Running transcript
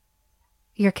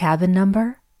Your cabin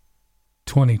number?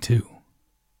 22.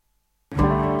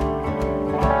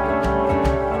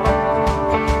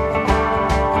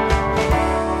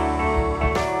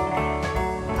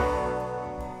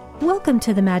 Welcome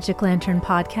to the Magic Lantern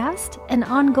Podcast, an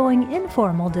ongoing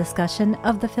informal discussion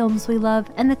of the films we love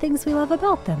and the things we love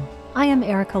about them. I am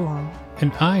Erica Long.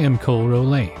 And I am Cole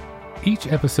Rolane. Each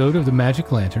episode of the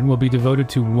Magic Lantern will be devoted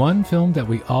to one film that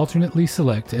we alternately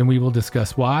select, and we will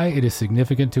discuss why it is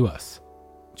significant to us.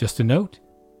 Just a note,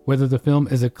 whether the film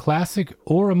is a classic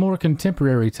or a more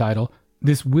contemporary title,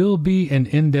 this will be an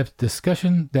in-depth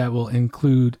discussion that will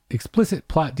include explicit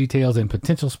plot details and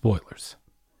potential spoilers.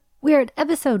 We're at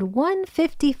episode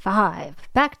 155.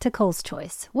 Back to Cole's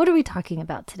choice. What are we talking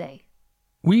about today?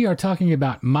 We are talking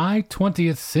about My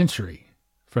 20th Century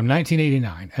from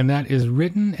 1989, and that is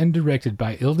written and directed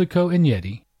by Ildiko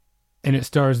Enyedi, and it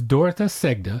stars Dorota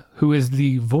Segda, who is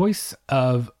the voice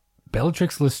of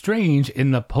Bellatrix Lestrange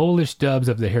in the Polish dubs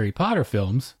of the Harry Potter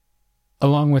films,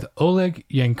 along with Oleg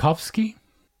Yankowski,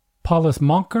 Paulus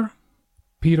Monker,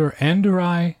 Peter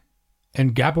Andrei,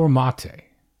 and Gabor Mate.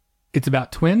 It's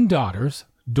about twin daughters,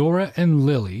 Dora and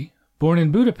Lily, born in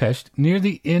Budapest near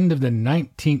the end of the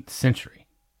 19th century.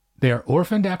 They are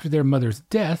orphaned after their mother's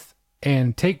death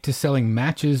and take to selling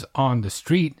matches on the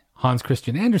street, Hans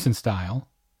Christian Andersen style,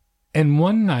 and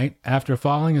one night after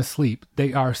falling asleep,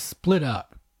 they are split up,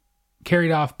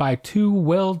 carried off by two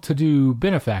well-to-do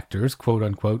benefactors,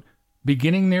 quote-unquote,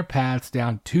 beginning their paths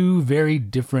down two very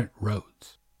different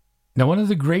roads. Now, one of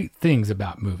the great things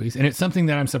about movies, and it's something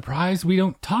that I'm surprised we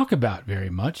don't talk about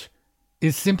very much,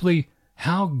 is simply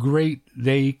how great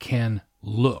they can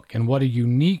look and what a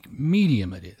unique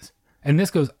medium it is. And this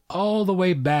goes all the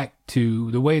way back to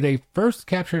the way they first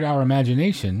captured our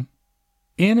imagination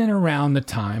in and around the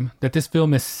time that this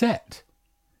film is set.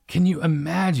 Can you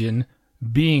imagine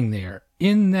being there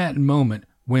in that moment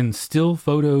when still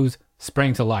photos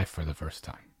sprang to life for the first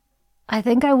time? I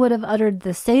think I would have uttered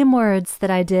the same words that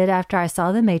I did after I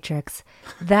saw The Matrix.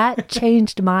 That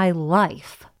changed my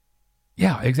life.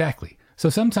 Yeah, exactly. So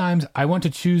sometimes I want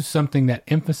to choose something that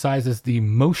emphasizes the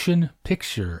motion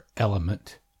picture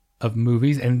element of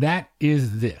movies, and that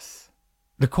is this.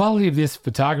 The quality of this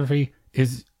photography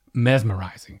is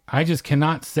mesmerizing. I just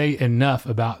cannot say enough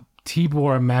about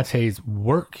Tibor Mate's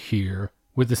work here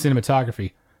with the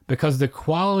cinematography, because the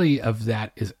quality of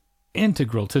that is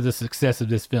integral to the success of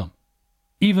this film.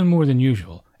 Even more than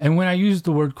usual. And when I use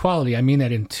the word quality, I mean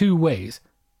that in two ways.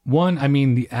 One, I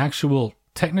mean the actual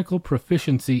technical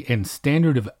proficiency and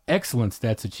standard of excellence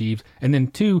that's achieved. And then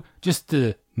two, just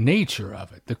the nature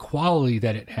of it, the quality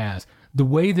that it has, the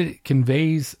way that it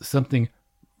conveys something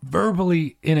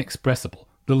verbally inexpressible.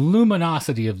 The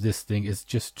luminosity of this thing is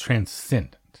just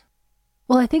transcendent.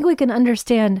 Well, I think we can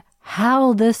understand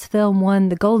how this film won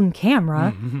the Golden Camera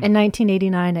in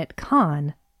 1989 at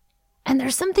Cannes. And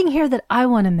there's something here that I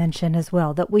want to mention as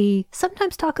well that we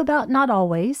sometimes talk about, not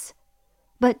always.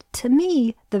 But to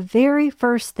me, the very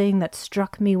first thing that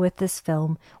struck me with this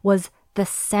film was the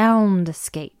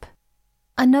soundscape,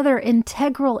 another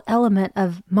integral element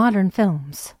of modern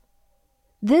films.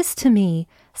 This, to me,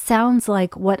 sounds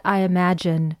like what I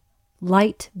imagine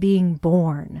light being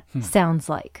born sounds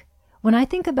like. When I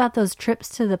think about those trips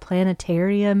to the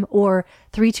planetarium or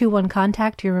 3-2-1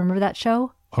 Contact, you remember that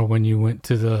show? Or when you went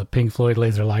to the Pink Floyd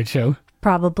Laser Light Show.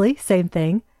 Probably, same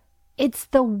thing. It's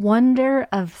the wonder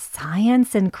of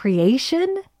science and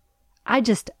creation. I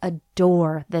just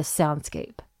adore this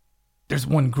soundscape. There's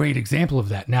one great example of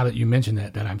that, now that you mention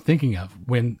that I'm thinking of.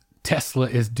 When Tesla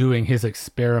is doing his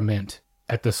experiment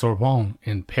at the Sorbonne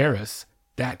in Paris,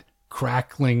 that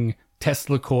crackling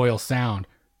Tesla coil sound,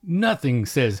 nothing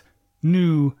says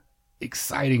new,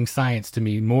 exciting science to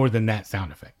me more than that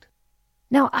sound effect.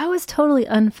 Now, I was totally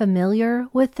unfamiliar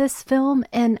with this film,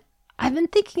 and I've been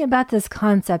thinking about this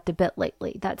concept a bit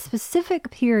lately, that specific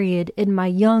period in my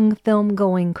young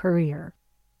film-going career.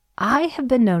 I have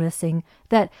been noticing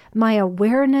that my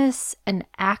awareness and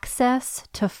access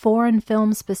to foreign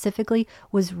films specifically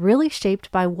was really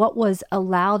shaped by what was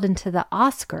allowed into the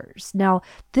Oscars. Now,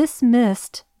 this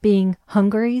missed being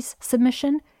Hungary's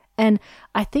submission, and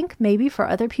I think maybe for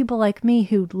other people like me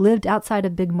who lived outside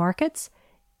of big markets,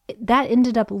 that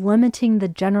ended up limiting the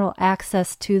general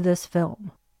access to this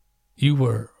film. You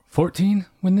were 14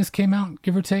 when this came out,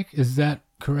 give or take? Is that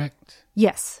correct?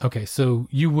 Yes. Okay, so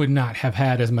you would not have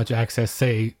had as much access,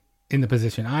 say, in the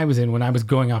position I was in when I was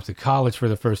going off to college for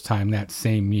the first time that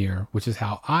same year, which is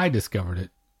how I discovered it.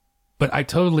 But I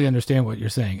totally understand what you're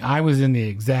saying. I was in the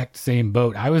exact same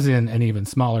boat. I was in an even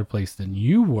smaller place than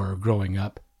you were growing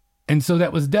up. And so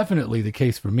that was definitely the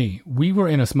case for me. We were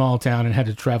in a small town and had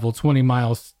to travel 20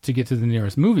 miles to get to the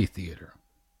nearest movie theater.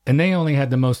 And they only had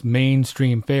the most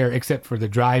mainstream fare except for the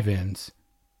drive-ins.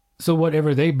 So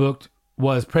whatever they booked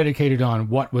was predicated on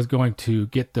what was going to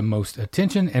get the most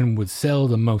attention and would sell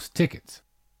the most tickets.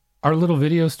 Our little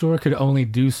video store could only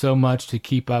do so much to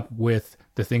keep up with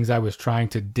the things I was trying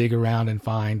to dig around and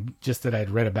find just that I'd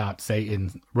read about, say,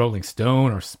 in Rolling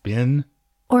Stone or Spin.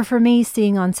 Or for me,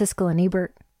 seeing on Siskel and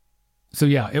Ebert. So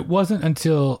yeah, it wasn't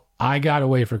until I got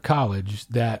away for college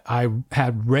that I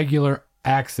had regular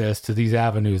access to these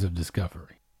avenues of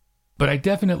discovery. But I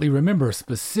definitely remember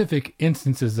specific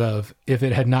instances of, if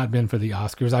it had not been for the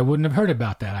Oscars, I wouldn't have heard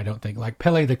about that, I don't think. Like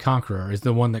Pele the Conqueror is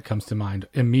the one that comes to mind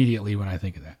immediately when I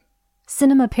think of that.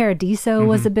 Cinema Paradiso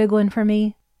was a big one for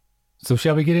me. So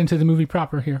shall we get into the movie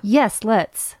proper here? Yes,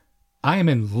 let's. I am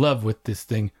in love with this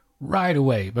thing right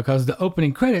away because the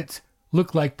opening credits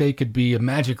look like they could be a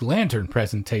Magic Lantern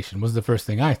presentation, was the first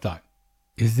thing I thought.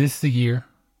 Is this the year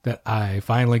that I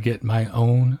finally get my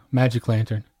own Magic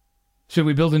Lantern? Should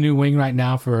we build a new wing right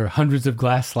now for hundreds of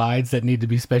glass slides that need to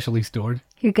be specially stored?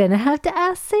 You're going to have to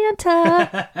ask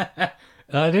Santa.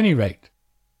 At any rate,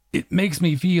 it makes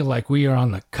me feel like we are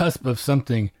on the cusp of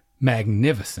something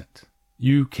magnificent.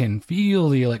 You can feel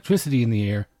the electricity in the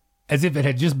air as if it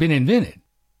had just been invented.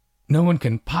 No one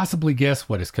can possibly guess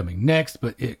what is coming next,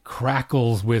 but it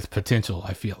crackles with potential,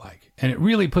 I feel like. And it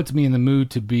really puts me in the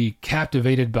mood to be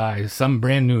captivated by some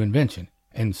brand new invention.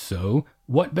 And so,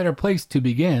 what better place to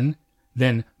begin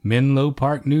than Menlo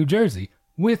Park, New Jersey,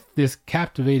 with this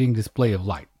captivating display of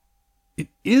light. It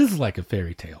is like a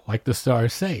fairy tale, like the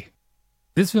stars say.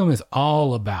 This film is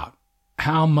all about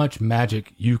how much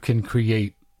magic you can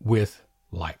create with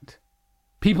light.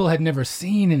 People had never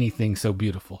seen anything so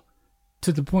beautiful,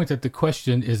 to the point that the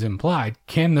question is implied,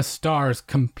 can the stars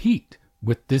compete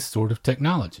with this sort of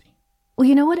technology? Well,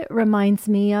 you know what it reminds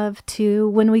me of, too?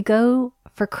 When we go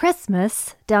for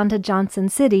Christmas down to Johnson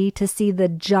City to see the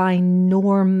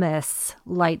ginormous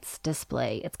lights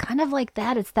display. It's kind of like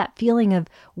that. It's that feeling of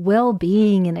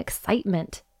well-being and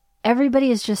excitement. Everybody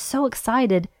is just so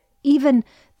excited. Even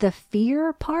the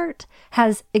fear part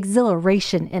has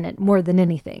exhilaration in it more than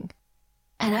anything.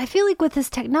 And I feel like with this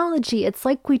technology, it's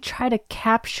like we try to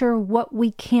capture what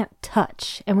we can't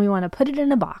touch and we want to put it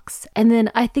in a box. And then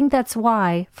I think that's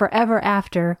why forever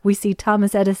after we see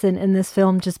Thomas Edison in this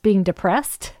film just being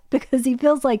depressed because he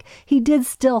feels like he did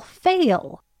still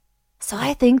fail. So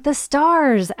I think the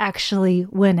stars actually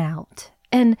went out.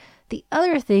 And the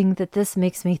other thing that this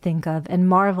makes me think of and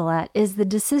marvel at is the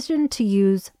decision to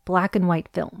use black and white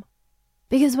film.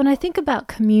 Because when I think about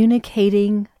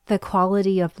communicating the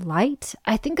quality of light,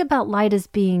 I think about light as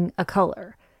being a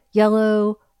color,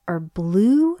 yellow or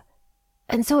blue.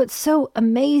 And so it's so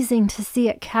amazing to see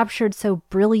it captured so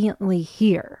brilliantly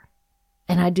here.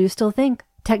 And I do still think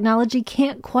technology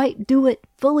can't quite do it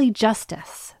fully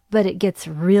justice, but it gets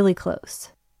really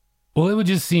close. Well, it would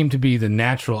just seem to be the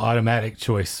natural automatic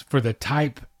choice for the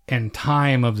type and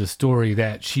time of the story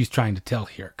that she's trying to tell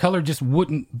here. Color just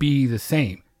wouldn't be the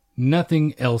same.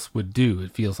 Nothing else would do,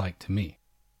 it feels like to me.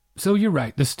 So you're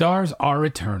right, the stars are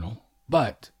eternal,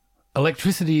 but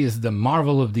electricity is the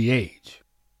marvel of the age.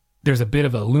 There's a bit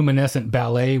of a luminescent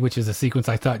ballet, which is a sequence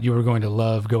I thought you were going to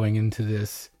love going into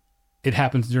this. It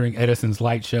happens during Edison's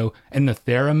light show, and the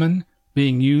theremin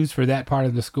being used for that part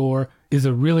of the score is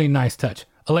a really nice touch.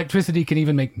 Electricity can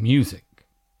even make music.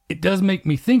 It does make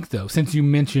me think, though, since you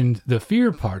mentioned the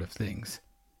fear part of things.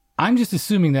 I'm just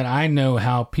assuming that I know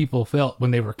how people felt when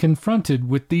they were confronted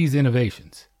with these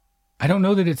innovations. I don't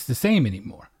know that it's the same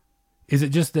anymore. Is it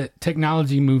just that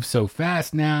technology moves so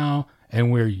fast now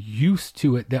and we're used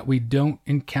to it that we don't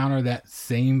encounter that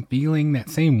same feeling, that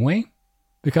same way?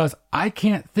 Because I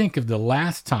can't think of the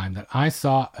last time that I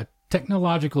saw a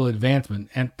technological advancement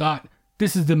and thought,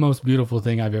 this is the most beautiful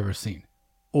thing I've ever seen.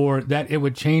 Or that it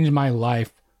would change my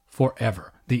life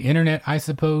forever. The internet, I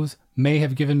suppose, may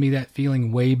have given me that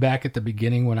feeling way back at the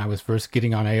beginning when I was first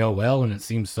getting on AOL and it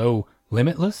seemed so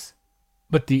limitless.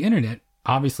 But the internet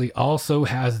obviously also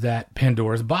has that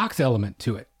Pandora's box element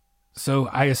to it. So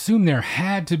I assume there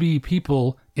had to be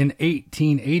people in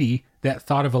 1880 that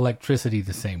thought of electricity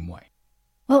the same way.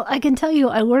 Well, I can tell you,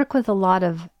 I work with a lot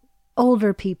of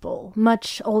older people,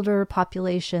 much older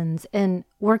populations, and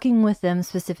working with them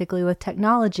specifically with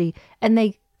technology, and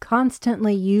they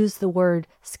constantly use the word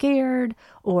scared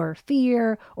or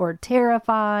fear or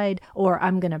terrified or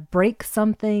I'm going to break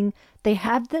something. They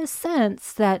have this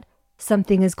sense that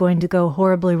something is going to go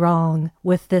horribly wrong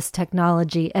with this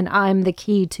technology and I'm the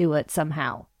key to it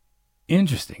somehow.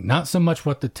 Interesting. Not so much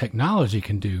what the technology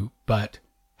can do, but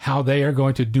how they are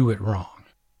going to do it wrong.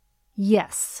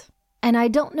 Yes. And I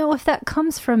don't know if that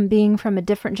comes from being from a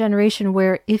different generation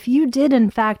where if you did in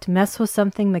fact mess with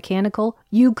something mechanical,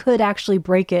 you could actually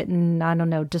break it and, I don't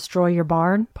know, destroy your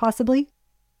barn, possibly.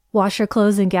 Wash your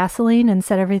clothes in gasoline and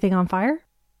set everything on fire?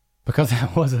 Because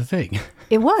that was a thing.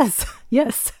 It was,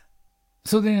 yes.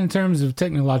 So then in terms of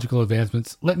technological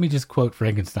advancements, let me just quote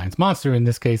Frankenstein's monster in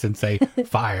this case and say,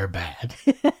 fire bad.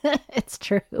 It's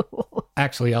true.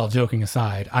 Actually, all joking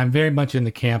aside, I'm very much in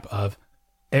the camp of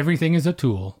everything is a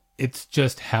tool. It's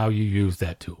just how you use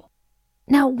that tool.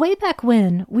 Now, way back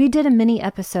when, we did a mini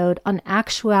episode on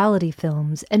actuality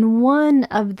films, and one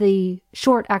of the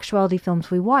short actuality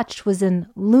films we watched was in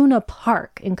Luna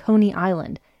Park in Coney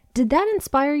Island. Did that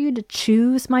inspire you to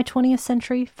choose My 20th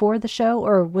Century for the show,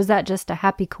 or was that just a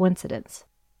happy coincidence?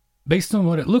 Based on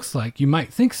what it looks like, you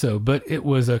might think so, but it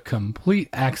was a complete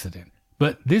accident.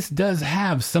 But this does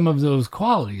have some of those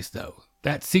qualities, though.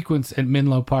 That sequence at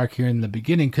Menlo Park here in the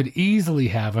beginning could easily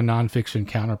have a nonfiction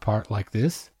counterpart like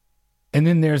this. And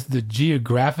then there's the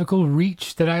geographical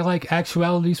reach that I like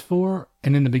actualities for.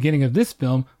 And in the beginning of this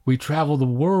film, we travel the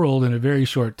world in a very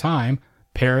short time.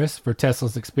 Paris for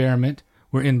Tesla's experiment.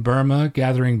 We're in Burma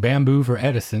gathering bamboo for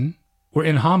Edison. We're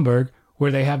in Hamburg,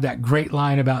 where they have that great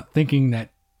line about thinking that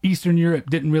Eastern Europe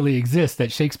didn't really exist,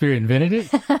 that Shakespeare invented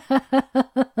it.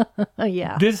 Oh,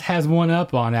 yeah. This has one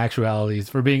up on actualities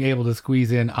for being able to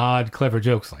squeeze in odd, clever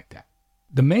jokes like that.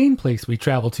 The main place we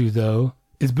travel to, though,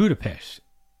 is Budapest,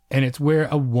 and it's where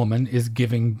a woman is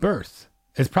giving birth.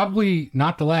 It's probably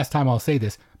not the last time I'll say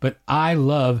this, but I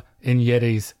love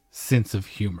Iñárritu's sense of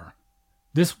humor.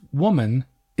 This woman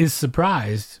is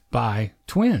surprised by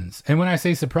twins. And when I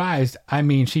say surprised, I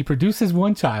mean she produces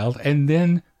one child and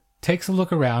then takes a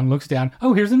look around, looks down,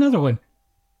 oh, here's another one.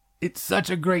 It's such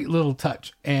a great little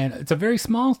touch, and it's a very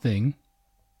small thing,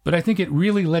 but I think it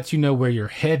really lets you know where your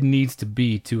head needs to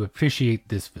be to appreciate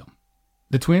this film.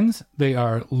 The twins, they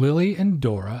are Lily and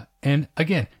Dora, and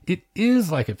again, it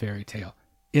is like a fairy tale.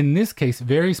 In this case,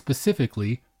 very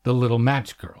specifically, the little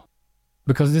match girl.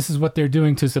 Because this is what they're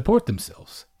doing to support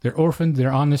themselves. They're orphaned,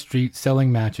 they're on the street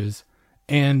selling matches,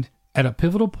 and at a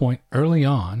pivotal point early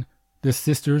on, the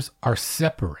sisters are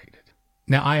separated.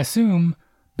 Now, I assume,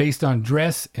 based on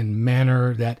dress and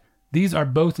manner, that these are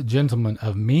both gentlemen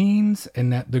of means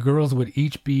and that the girls would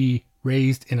each be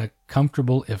raised in a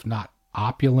comfortable, if not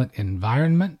opulent,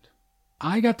 environment.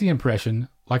 I got the impression,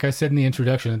 like I said in the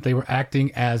introduction, that they were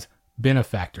acting as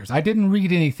benefactors. I didn't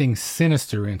read anything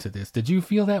sinister into this. Did you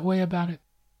feel that way about it?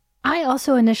 I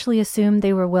also initially assumed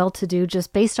they were well-to-do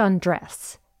just based on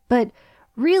dress. But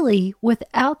really,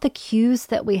 without the cues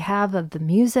that we have of the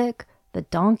music, the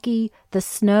donkey, the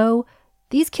snow,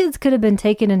 these kids could have been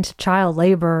taken into child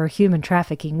labor or human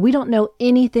trafficking. We don't know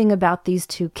anything about these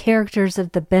two characters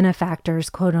of the benefactors,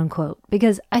 quote unquote,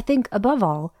 because I think, above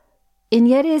all,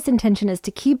 Iñárritu's intention is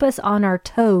to keep us on our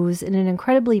toes in an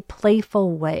incredibly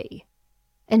playful way.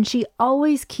 And she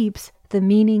always keeps the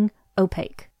meaning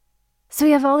opaque. So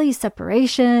we have all these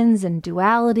separations and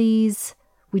dualities.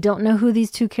 We don't know who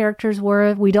these two characters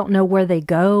were. We don't know where they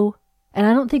go. And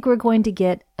I don't think we're going to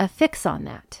get a fix on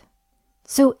that.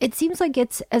 So it seems like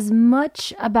it's as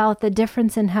much about the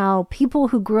difference in how people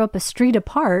who grew up a street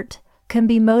apart can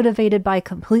be motivated by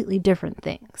completely different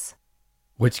things.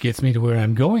 Which gets me to where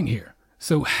I'm going here.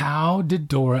 So how did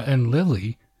Dora and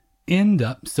Lily end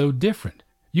up so different?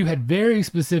 You had very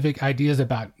specific ideas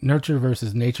about nurture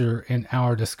versus nature in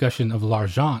our discussion of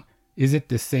L'Argent. Is it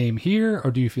the same here,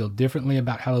 or do you feel differently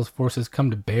about how those forces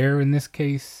come to bear in this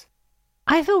case?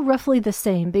 I feel roughly the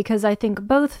same because I think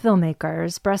both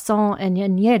filmmakers, Bresson and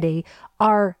Iñárritu,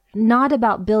 are not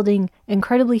about building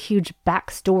incredibly huge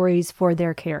backstories for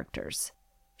their characters.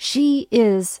 She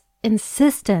is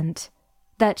insistent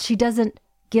that she doesn't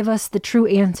give us the true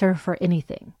answer for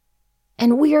anything.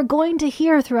 And we are going to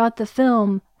hear throughout the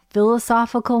film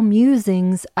philosophical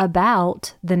musings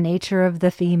about the nature of the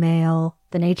female,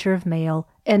 the nature of male.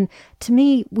 And to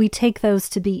me, we take those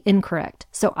to be incorrect.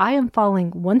 So I am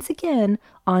falling once again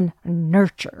on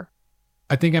nurture.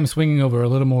 I think I'm swinging over a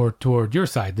little more toward your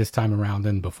side this time around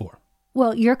than before.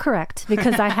 Well, you're correct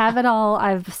because I have it all.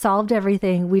 I've solved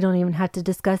everything. We don't even have to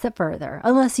discuss it further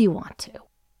unless you want to.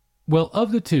 Well,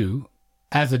 of the two,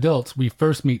 as adults, we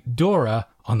first meet Dora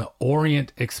on the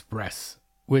Orient Express,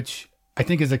 which I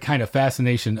think is a kind of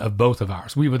fascination of both of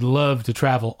ours. We would love to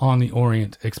travel on the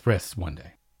Orient Express one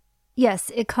day.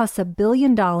 Yes, it costs $1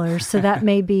 billion, so that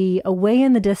may be away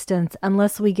in the distance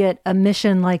unless we get a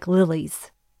mission like Lily's.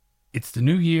 It's the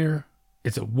new year.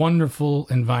 It's a wonderful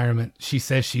environment. She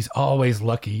says she's always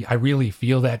lucky. I really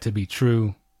feel that to be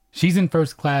true. She's in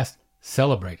first class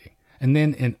celebrating. And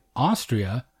then in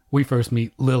Austria, we first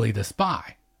meet Lily the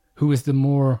spy, who is the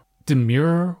more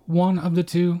demure one of the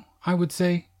two, I would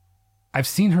say. I've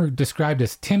seen her described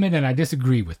as timid, and I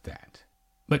disagree with that.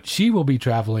 But she will be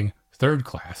traveling third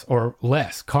class, or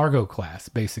less, cargo class,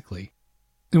 basically.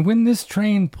 And when this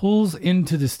train pulls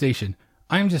into the station,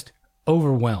 I'm just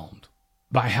overwhelmed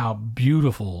by how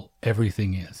beautiful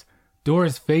everything is.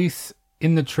 Dora's face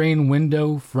in the train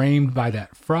window framed by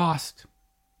that frost,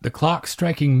 the clock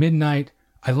striking midnight.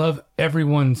 I love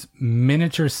everyone's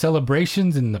miniature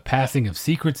celebrations and the passing of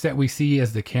secrets that we see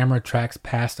as the camera tracks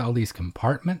past all these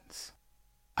compartments.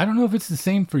 I don't know if it's the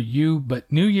same for you,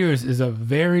 but New Year's is a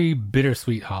very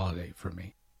bittersweet holiday for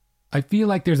me. I feel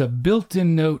like there's a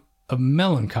built-in note of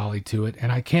melancholy to it,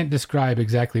 and I can't describe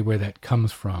exactly where that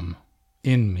comes from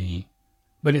in me.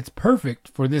 But it's perfect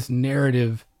for this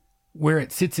narrative where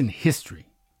it sits in history.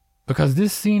 Because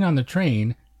this scene on the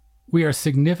train, we are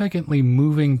significantly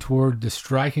moving toward the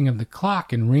striking of the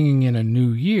clock and ringing in a new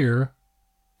year,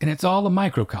 and it's all a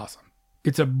microcosm.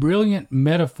 It's a brilliant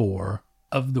metaphor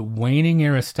of the waning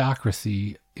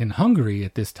aristocracy in Hungary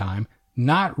at this time,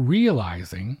 not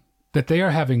realizing that they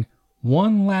are having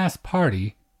one last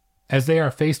party as they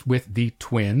are faced with the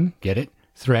twin, get it,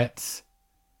 threats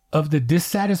of the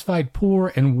dissatisfied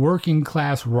poor and working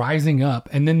class rising up,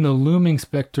 and then the looming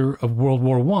specter of World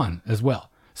War I as well.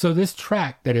 So this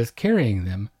track that is carrying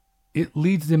them, it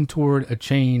leads them toward a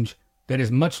change that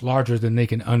is much larger than they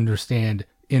can understand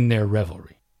in their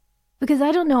revelry. Because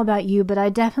I don't know about you, but I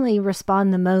definitely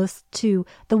respond the most to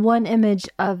the one image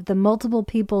of the multiple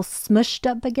people smushed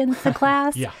up against the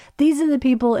class. Yeah. These are the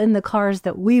people in the cars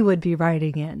that we would be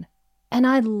riding in. And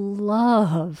I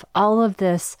love all of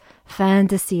this fin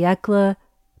de siècle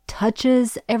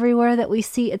touches everywhere that we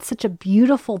see. It's such a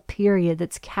beautiful period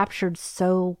that's captured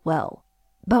so well,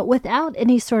 but without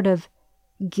any sort of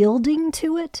gilding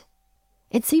to it.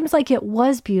 It seems like it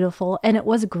was beautiful and it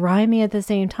was grimy at the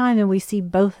same time, and we see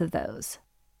both of those.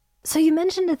 So you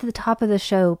mentioned at the top of the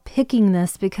show picking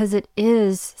this because it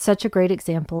is such a great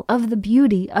example of the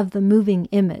beauty of the moving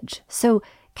image. So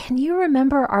can you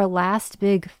remember our last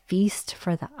big feast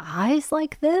for the eyes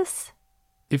like this?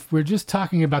 If we're just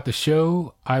talking about the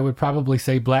show, I would probably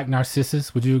say Black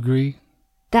Narcissus. Would you agree?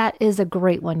 That is a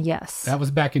great one, yes. That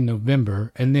was back in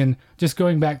November. And then just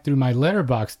going back through my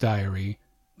letterbox diary,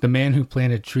 The Man Who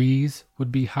Planted Trees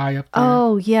would be high up there.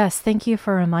 Oh, yes. Thank you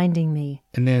for reminding me.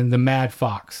 And then The Mad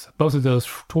Fox. Both of those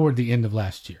toward the end of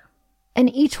last year.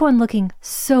 And each one looking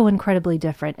so incredibly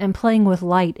different and playing with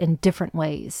light in different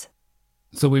ways.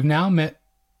 So we've now met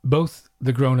both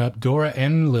the grown-up Dora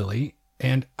and Lily.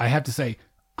 And I have to say,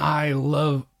 I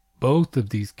love both of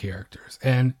these characters.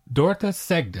 And Dorota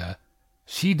Segda,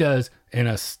 she does an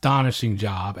astonishing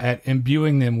job at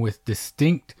imbuing them with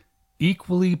distinct,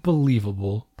 equally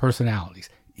believable personalities.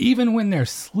 Even when they're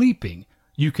sleeping,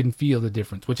 you can feel the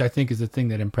difference, which I think is the thing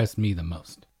that impressed me the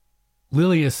most.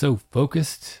 Lily is so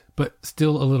focused, but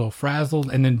still a little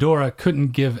frazzled, and then Dora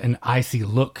couldn't give an icy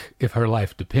look if her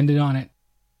life depended on it.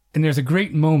 And there's a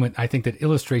great moment, I think, that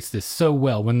illustrates this so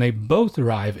well when they both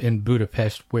arrive in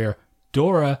Budapest, where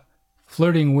Dora,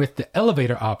 flirting with the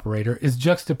elevator operator, is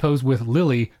juxtaposed with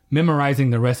Lily memorizing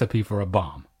the recipe for a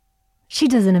bomb. She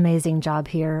does an amazing job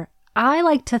here. I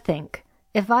like to think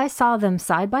if I saw them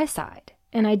side by side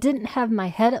and I didn't have my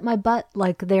head at my butt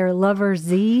like their lover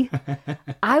Z,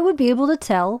 I would be able to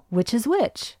tell which is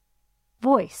which.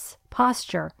 Voice,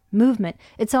 posture, movement,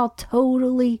 it's all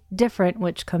totally different,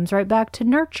 which comes right back to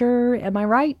nurture. Am I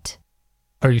right?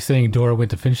 Are you saying Dora went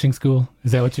to finishing school?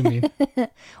 Is that what you mean?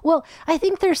 Well, I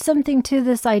think there's something to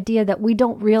this idea that we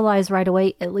don't realize right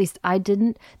away, at least I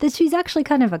didn't, that she's actually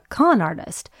kind of a con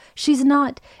artist. She's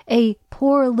not a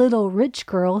poor little rich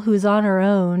girl who's on her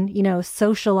own,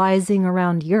 socializing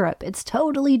around Europe. It's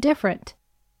totally different.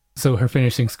 So her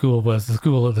finishing school was the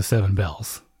School of the Seven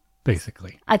Bells,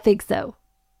 basically. I think so.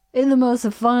 In the most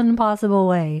fun possible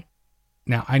way.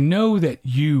 Now, I know that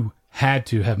you had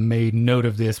to have made note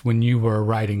of this when you were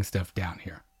writing stuff down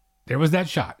here. There was that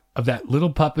shot of that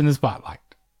little pup in the spotlight.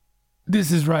 This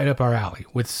is right up our alley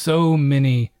with so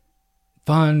many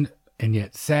fun and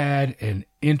yet sad and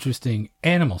interesting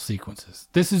animal sequences.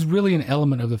 This is really an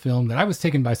element of the film that I was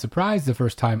taken by surprise the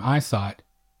first time I saw it,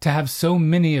 to have so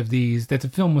many of these that the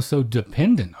film was so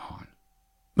dependent on.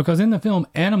 Because in the film,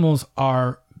 animals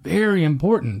are very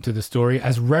important to the story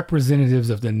as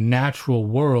representatives of the natural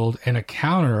world and a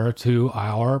counter to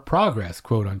our progress,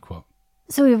 quote unquote.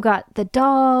 So we've got the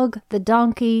dog, the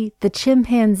donkey, the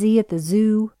chimpanzee at the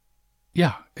zoo.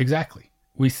 Yeah, exactly.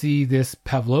 We see this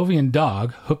Pavlovian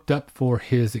dog hooked up for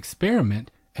his experiment,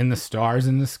 and the stars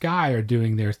in the sky are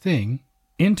doing their thing,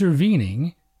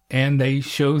 intervening and they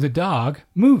show the dog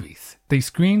movies. They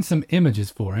screen some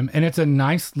images for him, and it's a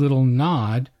nice little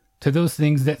nod to those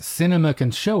things that cinema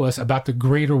can show us about the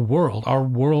greater world, our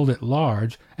world at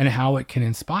large, and how it can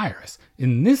inspire us.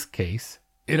 In this case,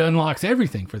 it unlocks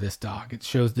everything for this dog. It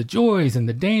shows the joys and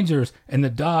the dangers, and the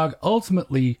dog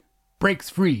ultimately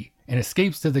breaks free and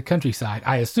escapes to the countryside,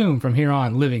 I assume from here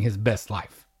on living his best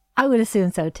life. I would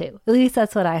assume so too. At least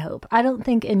that's what I hope. I don't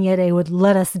think Inyete would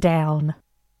let us down.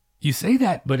 You say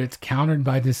that, but it's countered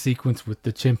by this sequence with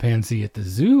the chimpanzee at the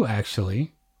zoo,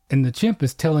 actually. And the chimp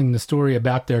is telling the story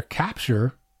about their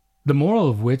capture, the moral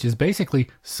of which is basically,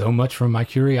 so much for my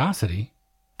curiosity.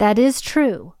 That is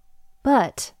true.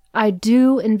 But I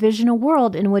do envision a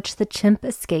world in which the chimp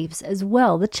escapes as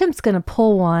well. The chimp's going to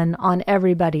pull one on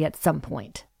everybody at some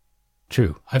point.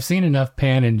 True. I've seen enough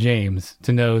Pan and James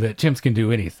to know that chimps can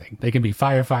do anything. They can be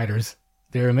firefighters.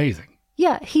 They're amazing.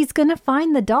 Yeah, he's going to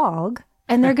find the dog,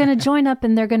 and they're going to join up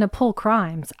and they're going to pull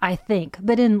crimes, I think,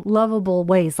 but in lovable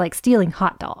ways, like stealing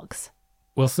hot dogs.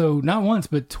 Well, so not once,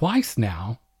 but twice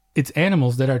now, it's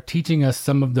animals that are teaching us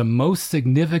some of the most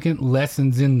significant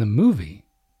lessons in the movie.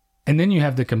 And then you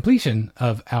have the completion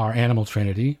of our animal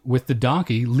trinity with the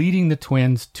donkey leading the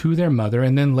twins to their mother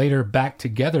and then later back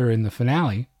together in the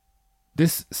finale.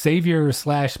 This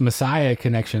savior/messiah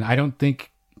connection, I don't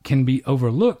think can be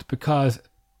overlooked because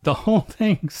the whole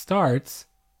thing starts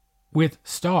with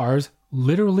stars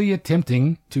literally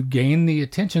attempting to gain the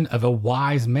attention of a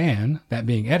wise man, that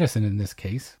being Edison in this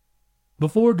case,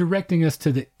 before directing us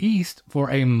to the east for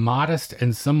a modest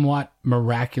and somewhat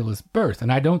miraculous birth.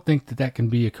 And I don't think that that can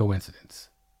be a coincidence.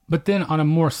 But then on a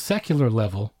more secular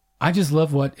level, I just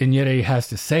love what Inyete has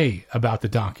to say about the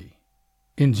donkey.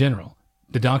 In general,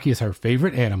 the donkey is her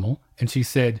favorite animal, and she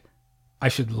said, I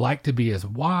should like to be as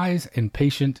wise and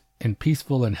patient and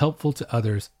peaceful and helpful to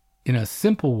others in a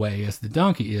simple way as the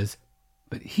donkey is,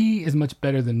 but he is much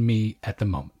better than me at the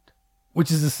moment,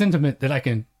 which is a sentiment that I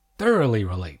can thoroughly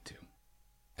relate to.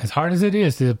 As hard as it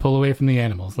is to pull away from the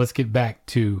animals, let's get back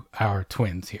to our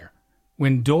twins here.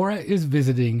 When Dora is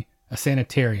visiting a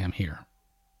sanitarium here,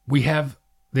 we have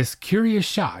this curious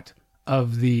shot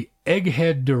of the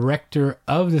egghead director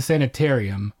of the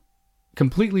sanitarium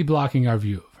completely blocking our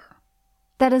view of her.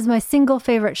 That is my single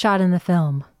favorite shot in the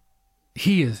film.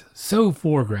 He is so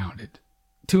foregrounded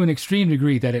to an extreme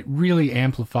degree that it really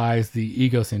amplifies the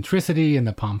egocentricity and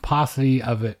the pomposity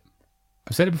of it.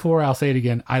 I've said it before, I'll say it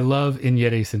again. I love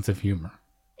Inyete's sense of humor.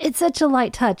 It's such a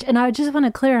light touch, and I just want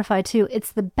to clarify too,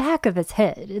 it's the back of his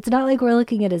head. It's not like we're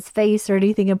looking at his face or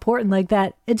anything important like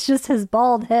that. It's just his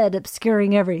bald head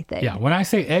obscuring everything. Yeah, when I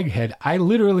say egghead, I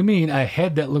literally mean a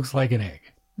head that looks like an egg.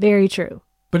 Very true.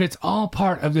 But it's all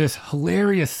part of this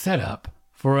hilarious setup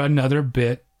for another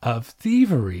bit of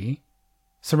thievery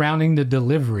surrounding the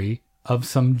delivery of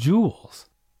some jewels.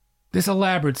 This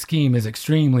elaborate scheme is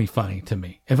extremely funny to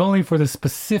me, if only for the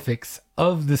specifics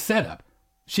of the setup.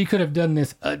 She could have done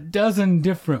this a dozen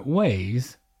different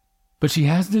ways, but she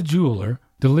has the jeweler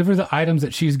deliver the items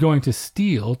that she's going to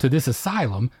steal to this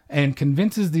asylum and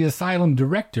convinces the asylum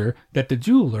director that the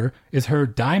jeweler is her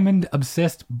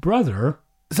diamond-obsessed brother,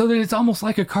 so that it's almost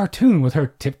like a cartoon with her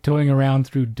tiptoeing around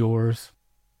through doors.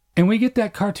 And we get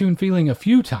that cartoon feeling a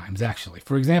few times, actually.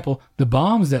 For example, the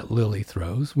bombs that Lily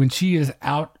throws when she is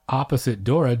out opposite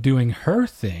Dora doing her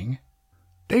thing,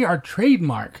 they are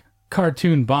trademark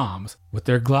cartoon bombs with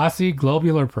their glossy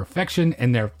globular perfection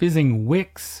and their fizzing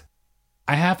wicks.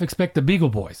 I half expect the Beagle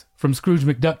Boys from Scrooge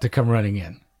McDuck to come running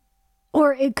in.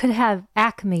 Or it could have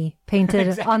Acme painted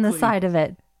Exactly. on the side of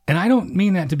it. And I don't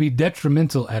mean that to be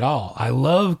detrimental at all. I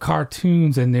love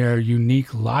cartoons and their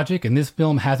unique logic, and this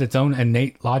film has its own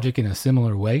innate logic in a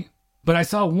similar way. But I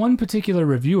saw one particular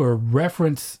reviewer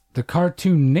reference the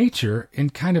cartoon nature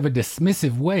in kind of a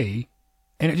dismissive way,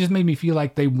 and it just made me feel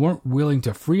like they weren't willing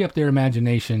to free up their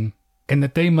imagination, and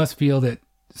that they must feel that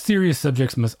serious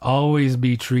subjects must always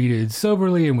be treated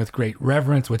soberly and with great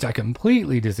reverence, which I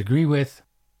completely disagree with.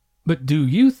 But do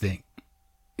you think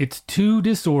it's too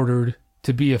disordered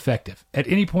to be effective? At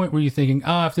any point were you thinking,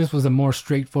 if this was a more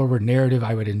straightforward narrative,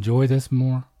 I would enjoy this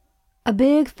more? A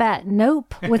big fat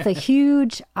nope with a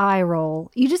huge eye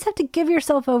roll. You just have to give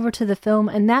yourself over to the film,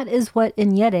 and that is what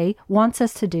Inyete wants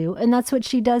us to do, and that's what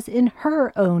she does in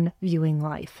her own viewing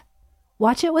life.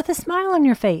 Watch it with a smile on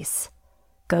your face.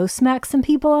 Go smack some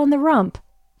people on the rump,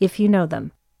 if you know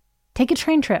them. Take a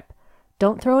train trip.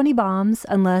 Don't throw any bombs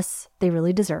unless they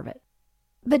really deserve it.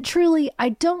 But truly, I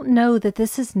don't know that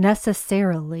this is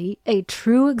necessarily a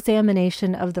true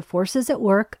examination of the forces at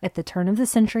work at the turn of the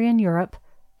century in Europe,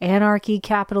 anarchy,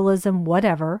 capitalism,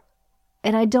 whatever,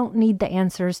 and I don't need the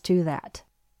answers to that.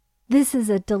 This is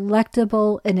a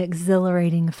delectable and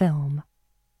exhilarating film.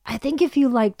 I think if you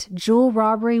liked Jewel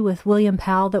Robbery with William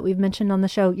Powell that we've mentioned on the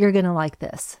show, you're going to like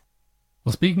this.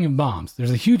 Well, speaking of bombs,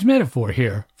 there's a huge metaphor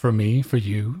here for me, for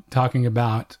you, talking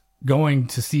about going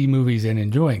to see movies and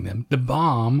enjoying them. The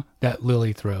bomb that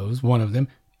Lily throws, one of them,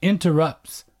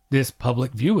 interrupts this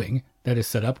public viewing that is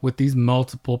set up with these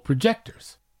multiple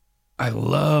projectors. I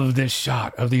love this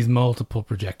shot of these multiple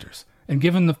projectors. And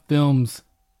given the film's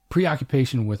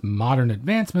preoccupation with modern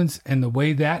advancements and the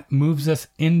way that moves us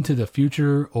into the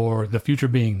future, or the future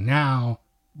being now,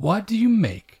 what do you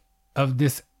make of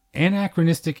this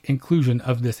anachronistic inclusion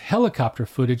of this helicopter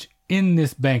footage in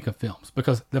this bank of films?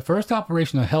 Because the first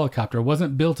operational helicopter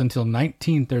wasn't built until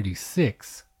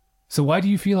 1936. So why do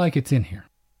you feel like it's in here?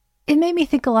 It made me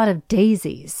think a lot of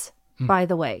Daisies, by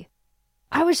the way.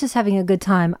 I was just having a good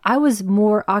time. I was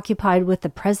more occupied with the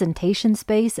presentation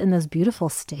space and those beautiful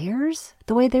stairs,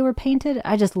 the way they were painted.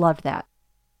 I just loved that.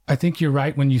 I think you're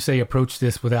right when you say approach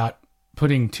this without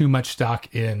putting too much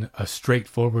stock in a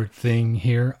straightforward thing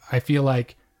here. I feel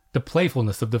like the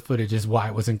playfulness of the footage is why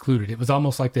it was included. It was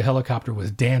almost like the helicopter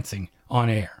was dancing on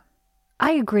air.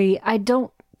 I agree. I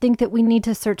don't think that we need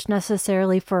to search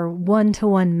necessarily for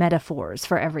one-to-one metaphors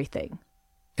for everything.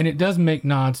 And it does make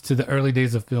nods to the early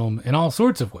days of film in all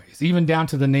sorts of ways, even down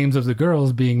to the names of the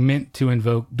girls being meant to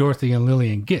invoke Dorothy and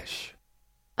Lillian Gish.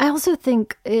 I also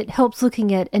think it helps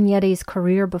looking at Agnetti's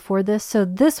career before this. So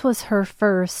this was her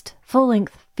first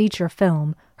full-length feature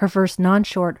film, her first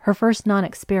non-short, her first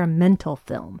non-experimental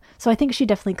film. So I think she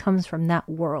definitely comes from that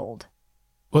world.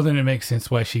 Well, then it makes sense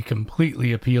why she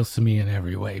completely appeals to me in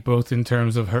every way, both in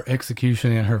terms of her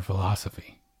execution and her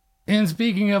philosophy. And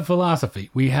speaking of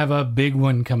philosophy, we have a big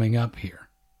one coming up here.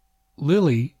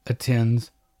 Lily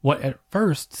attends what at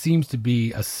first seems to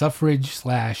be a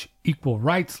suffrage/equal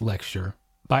rights lecture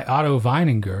by Otto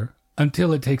Weininger,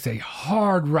 until it takes a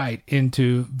hard right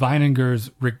into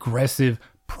Weininger's regressive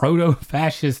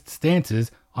proto-fascist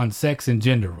stances on sex and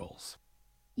gender roles.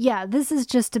 Yeah, this is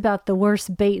just about the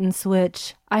worst bait and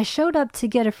switch. I showed up to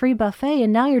get a free buffet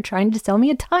and now you're trying to sell me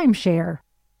a timeshare.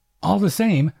 All the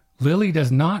same, Lily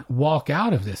does not walk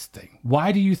out of this thing.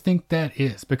 Why do you think that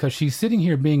is? Because she's sitting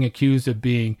here being accused of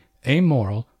being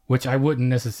amoral, which I wouldn't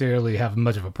necessarily have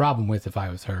much of a problem with if I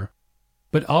was her,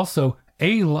 but also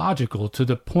alogical to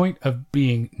the point of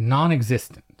being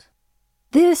non-existent.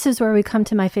 This is where we come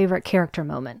to my favorite character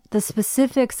moment, the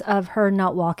specifics of her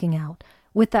not walking out,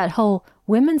 with that whole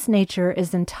women's nature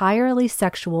is entirely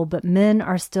sexual, but men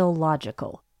are still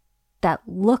logical. That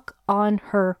look on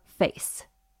her face.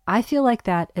 I feel like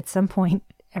that at some point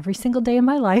every single day in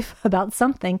my life about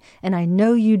something, and I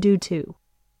know you do too.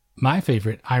 My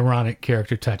favorite ironic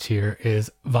character touch here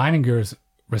is Weininger's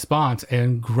response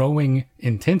and growing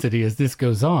intensity as this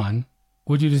goes on.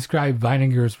 Would you describe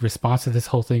Weininger's response to this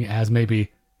whole thing as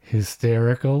maybe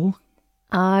hysterical?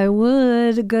 I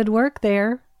would. Good work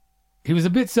there. He was a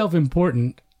bit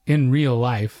self-important in real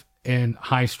life and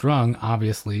high-strung,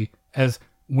 obviously, as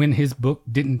when his book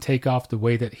didn't take off the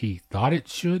way that he thought it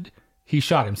should, he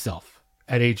shot himself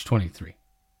at age 23.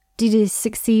 Did he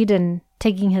succeed in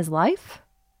taking his life?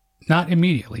 Not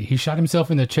immediately. He shot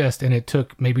himself in the chest, and it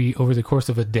took maybe over the course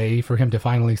of a day for him to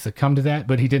finally succumb to that,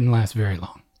 but he didn't last very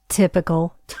long.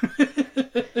 Typical.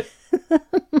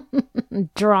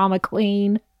 Drama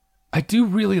queen. I do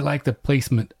really like the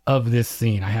placement of this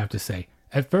scene, I have to say.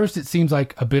 At first, it seems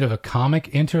like a bit of a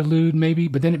comic interlude, maybe,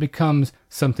 but then it becomes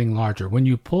something larger. When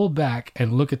you pull back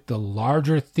and look at the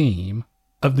larger theme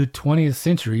of the 20th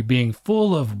century being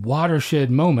full of watershed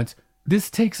moments, this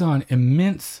takes on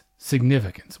immense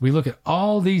significance. We look at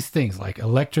all these things like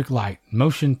electric light,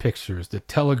 motion pictures, the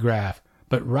telegraph,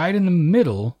 but right in the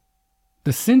middle,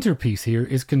 the centerpiece here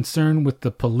is concerned with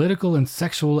the political and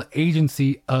sexual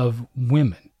agency of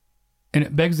women. And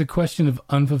it begs the question of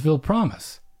unfulfilled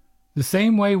promise. The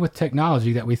same way with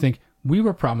technology that we think we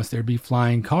were promised there'd be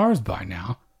flying cars by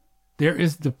now, there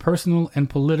is the personal and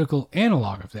political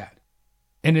analog of that.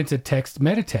 And it's a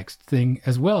text-metatext thing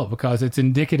as well, because it's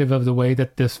indicative of the way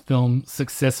that this film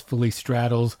successfully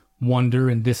straddles wonder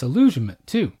and disillusionment,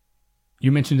 too.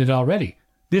 You mentioned it already.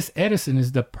 This Edison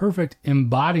is the perfect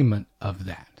embodiment of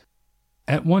that.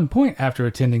 At one point after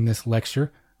attending this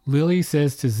lecture, Lily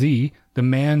says to Z, the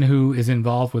man who is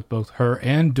involved with both her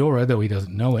and Dora, though he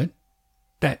doesn't know it,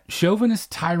 that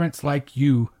chauvinist tyrants like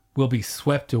you will be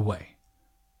swept away.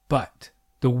 But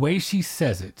the way she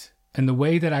says it, and the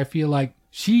way that I feel like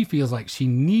she feels like she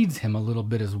needs him a little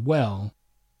bit as well,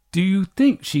 do you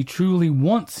think she truly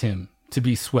wants him to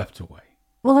be swept away?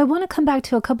 Well, I want to come back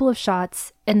to a couple of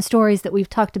shots and stories that we've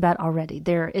talked about already.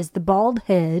 There is the bald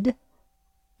head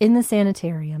in the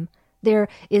sanitarium. There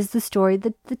is the story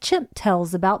that the chimp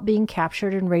tells about being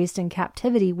captured and raised in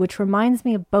captivity, which reminds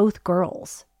me of both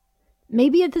girls.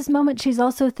 Maybe at this moment she's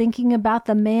also thinking about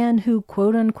the man who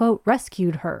quote-unquote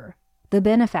rescued her, the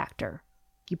benefactor.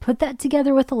 You put that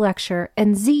together with the lecture,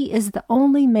 and Z is the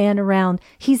only man around.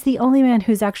 He's the only man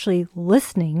who's actually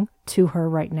listening to her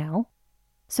right now.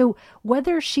 So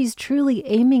whether she's truly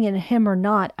aiming at him or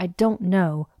not, I don't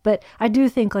know. But I do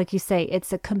think, like you say,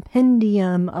 it's a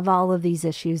compendium of all of these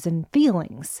issues and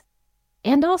feelings.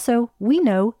 And also, we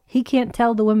know he can't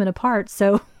tell the women apart,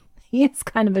 so he is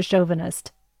kind of a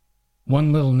chauvinist.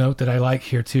 One little note that I like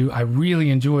here too, I really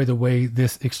enjoy the way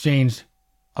this exchange,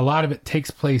 a lot of it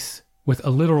takes place with a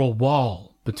literal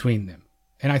wall between them.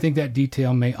 And I think that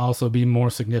detail may also be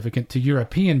more significant to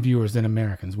European viewers than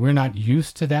Americans. We're not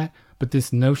used to that, but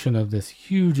this notion of this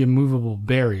huge immovable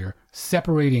barrier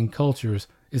separating cultures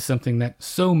is something that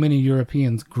so many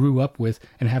Europeans grew up with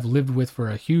and have lived with for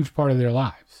a huge part of their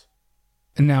lives.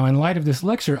 And now, in light of this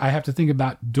lecture, I have to think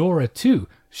about Dora too.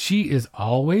 She is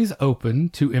always open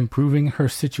to improving her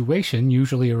situation,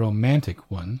 usually a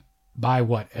romantic one, by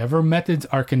whatever methods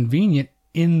are convenient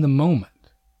in the moment.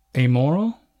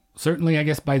 Amoral? Certainly, I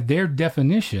guess, by their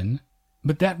definition,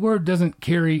 but that word doesn't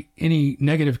carry any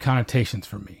negative connotations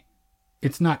for me.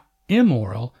 It's not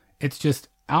immoral, it's just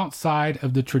outside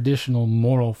of the traditional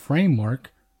moral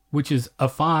framework, which is a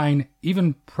fine,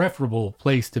 even preferable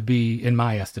place to be in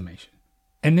my estimation.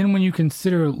 And then when you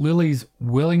consider Lily's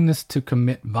willingness to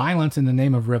commit violence in the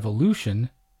name of revolution,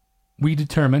 we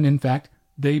determine, in fact,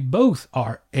 they both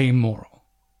are amoral.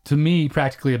 To me,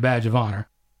 practically a badge of honor.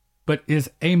 But is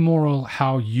amoral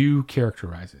how you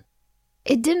characterize it?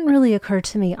 It didn't really occur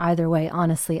to me either way,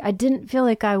 honestly. I didn't feel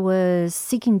like I was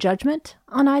seeking judgment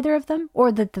on either of them,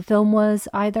 or that the film was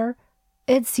either.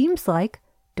 It seems like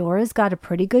Dora's got a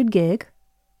pretty good gig,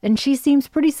 and she seems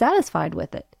pretty satisfied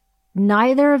with it.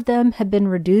 Neither of them have been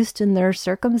reduced in their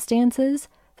circumstances.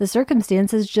 The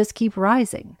circumstances just keep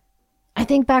rising. I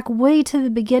think back way to the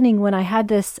beginning when I had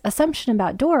this assumption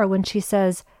about Dora when she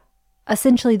says,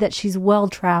 essentially that she's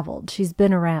well-traveled, she's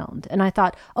been around. And I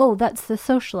thought, oh, that's the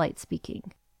socialite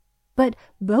speaking. But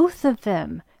both of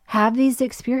them have these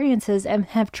experiences and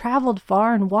have traveled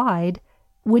far and wide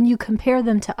when you compare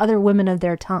them to other women of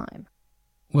their time.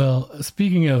 Well,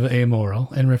 speaking of amoral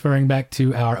and referring back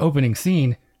to our opening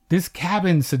scene, this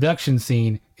cabin seduction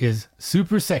scene is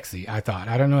super sexy, I thought.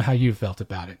 I don't know how you felt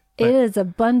about it. It is a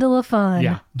bundle of fun.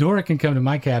 Yeah, Dora can come to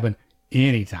my cabin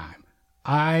anytime.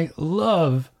 I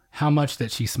love how much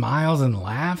that she smiles and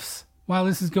laughs while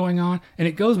this is going on. And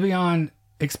it goes beyond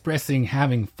expressing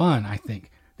having fun, I think.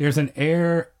 There's an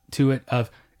air to it of,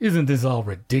 isn't this all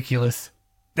ridiculous?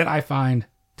 That I find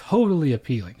totally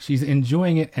appealing. She's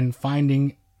enjoying it and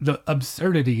finding the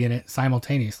absurdity in it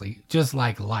simultaneously, just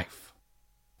like life.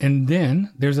 And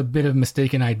then there's a bit of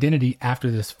mistaken identity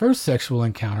after this first sexual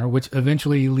encounter, which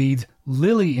eventually leads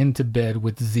Lily into bed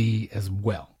with Z as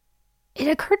well. It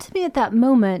occurred to me at that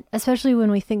moment, especially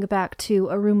when we think back to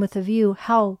A Room with a View,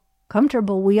 how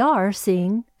comfortable we are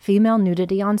seeing female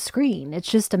nudity on screen.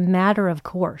 It's just a matter of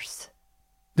course.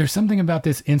 There's something about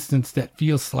this instance that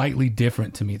feels slightly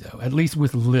different to me, though, at least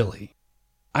with Lily.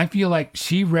 I feel like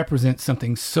she represents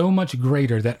something so much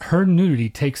greater that her nudity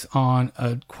takes on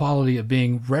a quality of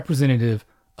being representative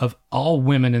of all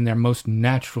women in their most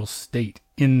natural state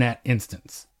in that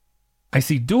instance. I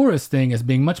see Dora's thing as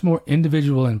being much more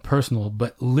individual and personal,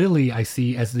 but Lily I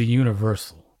see as the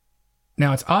universal.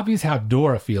 Now, it's obvious how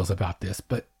Dora feels about this,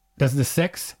 but does the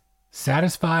sex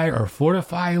satisfy or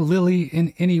fortify Lily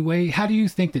in any way? How do you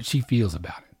think that she feels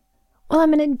about it? Well,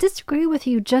 I'm going to disagree with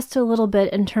you just a little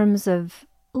bit in terms of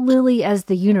Lily as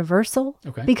the universal,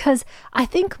 okay, because I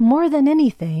think more than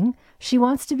anything, she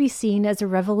wants to be seen as a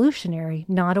revolutionary,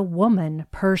 not a woman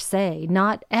per se,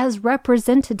 not as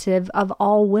representative of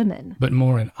all women. But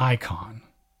more an icon.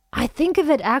 I think of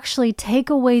it actually take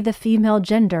away the female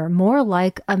gender, more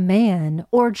like a man,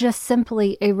 or just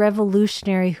simply a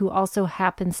revolutionary who also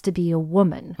happens to be a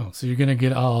woman. Oh, so you're going to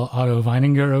get all Otto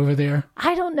Weininger over there?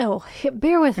 I don't know.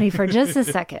 Bear with me for just a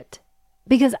second.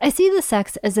 Because I see the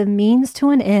sex as a means to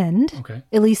an end, okay,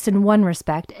 at least in one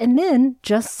respect, and then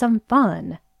just some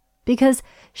fun. Because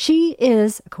she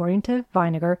is, according to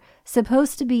Weininger,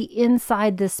 supposed to be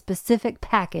inside this specific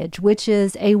package, which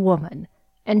is a woman,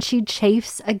 and she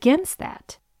chafes against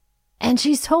that. And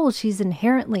she's told she's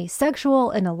inherently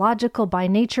sexual and illogical by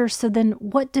nature, so then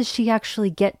what does she actually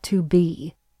get to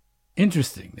be?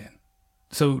 Interesting, then.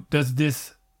 So does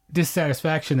this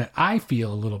dissatisfaction that I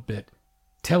feel a little bit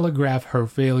telegraph her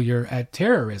failure at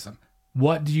terrorism?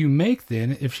 What do you make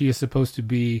then if she is supposed to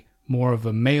be more of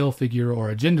a male figure or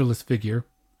a genderless figure?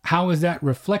 how is that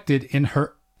reflected in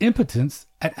her impotence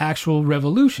at actual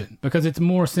revolution? Because it's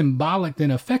more symbolic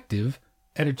than effective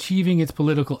at achieving its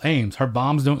political aims. Her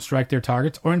bombs don't strike their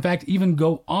targets, or in fact even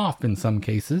go off in some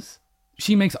cases.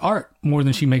 She makes art more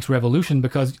than she makes revolution,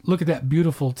 because look at that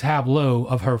beautiful tableau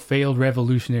of her failed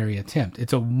revolutionary attempt.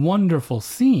 It's a wonderful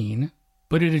scene,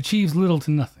 but it achieves little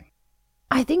to nothing.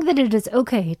 I think that it is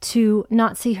okay to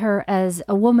not see her as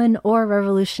a woman or a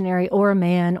revolutionary or a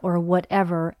man or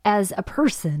whatever, as a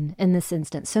person in this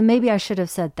instance. So maybe I should have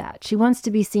said that. She wants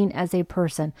to be seen as a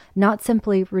person, not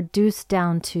simply reduced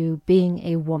down to being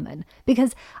a woman.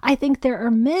 Because I think there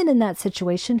are men in that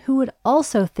situation who would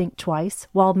also think twice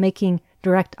while making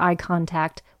direct eye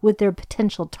contact with their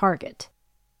potential target.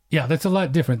 Yeah, that's a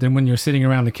lot different than when you're sitting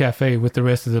around the cafe with the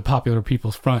rest of the popular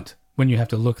people's front, when you have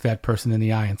to look that person in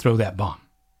the eye and throw that bomb.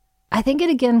 I think it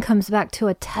again comes back to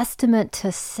a testament to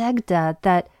Segda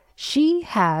that she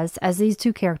has, as these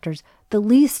two characters, the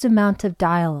least amount of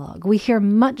dialogue. We hear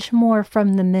much more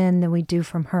from the men than we do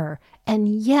from her. And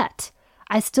yet,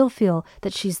 I still feel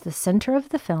that she's the center of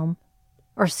the film.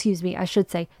 Or excuse me, I should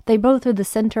say, they both are the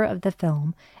center of the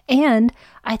film. And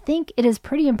I think it is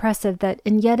pretty impressive that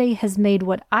Nyete has made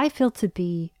what I feel to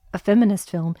be a feminist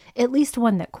film, at least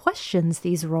one that questions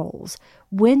these roles,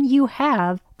 when you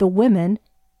have the women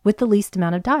with the least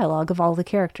amount of dialogue of all the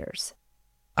characters.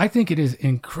 I think it is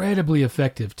incredibly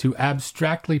effective to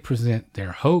abstractly present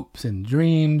their hopes and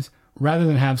dreams rather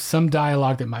than have some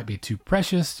dialogue that might be too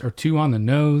precious or too on the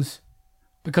nose,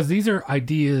 because these are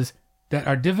ideas that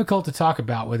are difficult to talk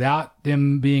about without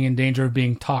them being in danger of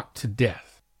being talked to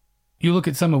death. You look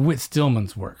at some of Whit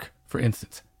Stillman's work, for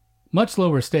instance. Much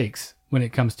lower stakes when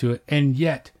it comes to it, and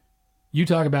yet you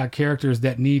talk about characters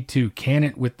that need to can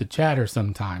it with the chatter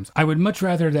sometimes. I would much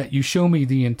rather that you show me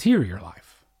the interior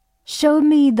life. Show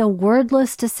me the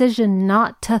wordless decision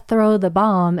not to throw the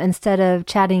bomb instead of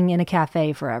chatting in a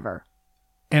cafe forever.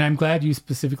 And I'm glad you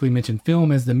specifically mentioned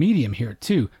film as the medium here,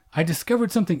 too. I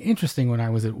discovered something interesting when I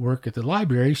was at work at the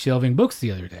library shelving books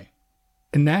the other day.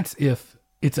 And that's if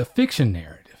it's a fiction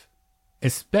narrative,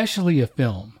 especially a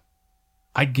film,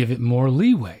 I'd give it more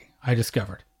leeway, I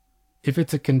discovered. If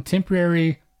it's a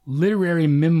contemporary literary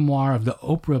memoir of the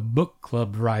Oprah Book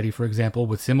Club variety, for example,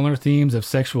 with similar themes of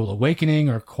sexual awakening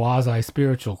or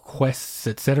quasi-spiritual quests,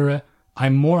 etc., I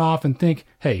more often think,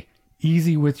 hey,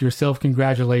 easy with your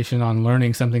self-congratulation on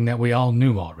learning something that we all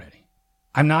knew already.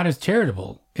 I'm not as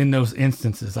charitable in those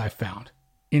instances, I've found.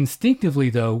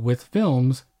 Instinctively, though, with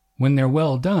films, when they're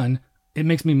well done, it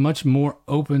makes me much more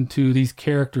open to these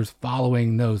characters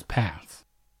following those paths.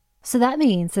 So that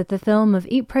means that the film of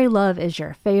Eat, Pray, Love is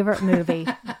your favorite movie.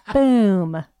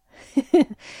 Boom.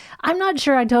 I'm not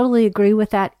sure I totally agree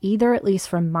with that either, at least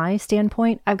from my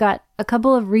standpoint. I've got a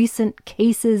couple of recent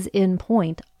cases in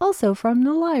point, also from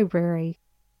the library.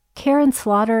 Karen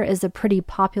Slaughter is a pretty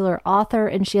popular author,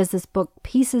 and she has this book,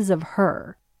 Pieces of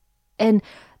Her. And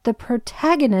the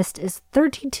protagonist is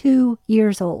 32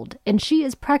 years old, and she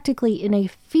is practically in a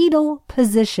fetal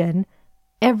position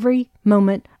every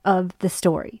moment of the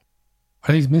story.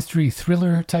 Are these mystery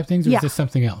thriller type things, or is this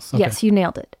something else? Okay. Yes, you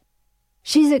nailed it.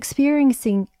 She's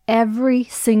experiencing every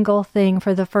single thing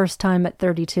for the first time at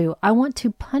 32. I want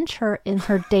to punch her in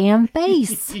her damn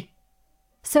face.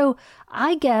 So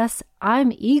I guess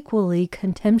I'm equally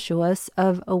contemptuous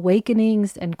of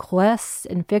awakenings and quests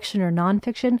in fiction or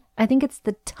nonfiction. I think it's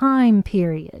the time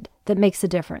period that makes a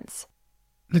difference.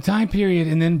 The time period,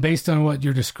 and then based on what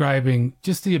you're describing,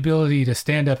 just the ability to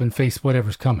stand up and face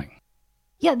whatever's coming.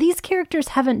 Yeah, these characters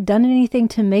haven't done anything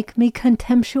to make me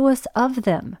contemptuous of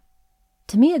them.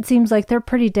 To me, it seems like they're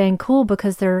pretty dang cool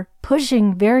because they're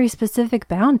pushing very specific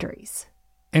boundaries.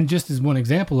 And just as one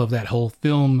example of that whole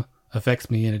film affects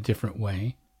me in a different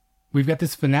way, we've got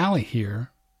this finale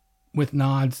here with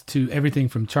nods to everything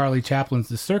from Charlie Chaplin's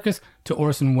The Circus to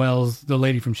Orson Welles' The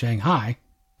Lady from Shanghai,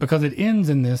 because it ends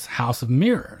in this house of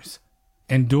mirrors.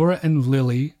 And Dora and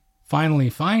Lily finally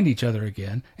find each other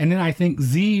again, and then I think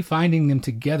Z finding them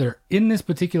together in this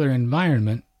particular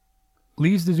environment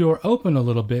leaves the door open a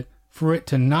little bit for it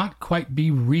to not quite be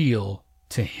real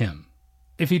to him.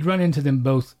 If he'd run into them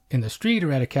both in the street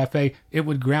or at a cafe, it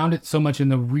would ground it so much in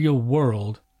the real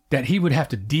world that he would have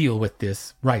to deal with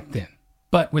this right then.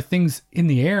 But with things in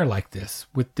the air like this,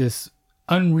 with this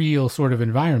unreal sort of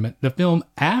environment, the film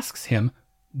asks him,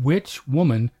 which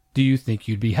woman do you think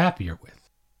you'd be happier with?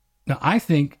 Now, I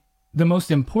think the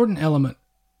most important element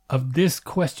of this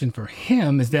question for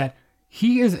him is that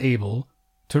he is able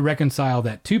to reconcile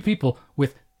that two people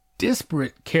with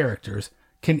disparate characters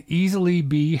can easily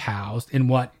be housed in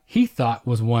what he thought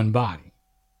was one body.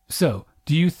 So,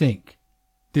 do you think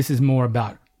this is more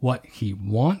about what he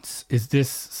wants? Is this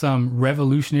some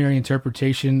revolutionary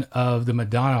interpretation of the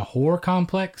Madonna whore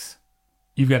complex?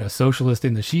 You've got a socialist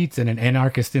in the sheets and an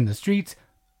anarchist in the streets.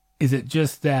 Is it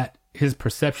just that his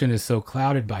perception is so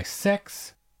clouded by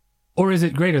sex? Or is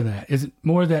it greater than that? Is it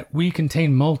more that we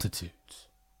contain multitudes?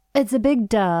 It's a big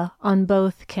duh on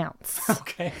both counts.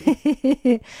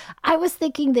 Okay. I was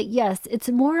thinking that, yes, it's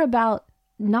more about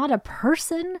not a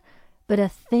person, but a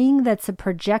thing that's a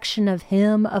projection of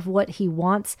him, of what he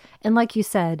wants. And like you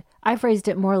said, I phrased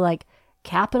it more like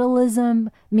capitalism,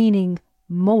 meaning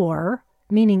more,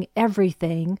 meaning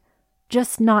everything,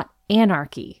 just not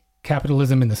anarchy.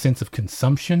 Capitalism in the sense of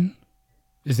consumption?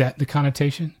 Is that the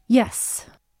connotation? Yes.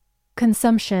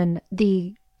 Consumption,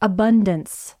 the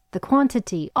abundance, the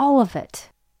quantity, all of it.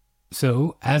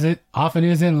 So, as it often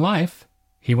is in life,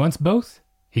 he wants both,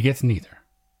 he gets neither.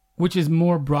 Which is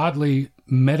more broadly,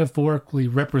 metaphorically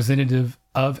representative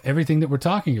of everything that we're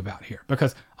talking about here.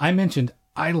 Because I mentioned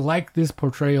I like this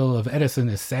portrayal of Edison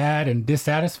as sad and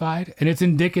dissatisfied, and it's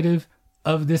indicative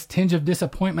of this tinge of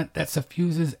disappointment that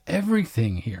suffuses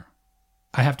everything here.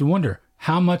 I have to wonder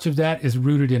how much of that is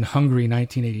rooted in Hungary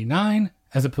 1989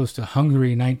 as opposed to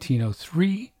Hungary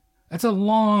 1903. That's a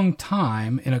long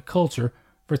time in a culture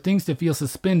for things to feel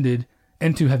suspended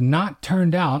and to have not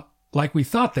turned out like we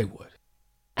thought they would.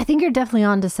 I think you're definitely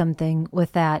onto something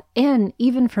with that. And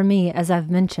even for me, as I've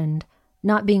mentioned,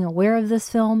 not being aware of this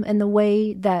film in the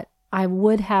way that I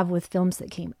would have with films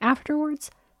that came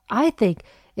afterwards, I think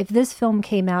if this film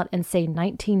came out in, say,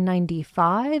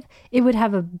 1995, it would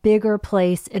have a bigger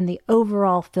place in the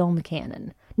overall film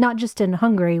canon. Not just in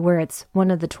Hungary, where it's one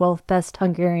of the 12 best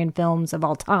Hungarian films of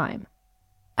all time.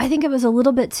 I think it was a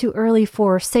little bit too early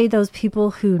for, say, those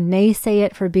people who naysay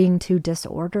it for being too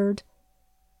disordered.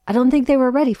 I don't think they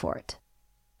were ready for it.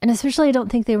 And especially I don't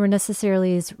think they were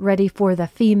necessarily as ready for the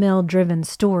female-driven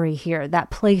story here,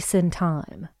 that place in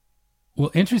time.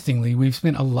 Well, interestingly, we've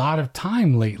spent a lot of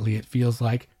time lately, it feels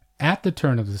like, at the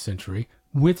turn of the century,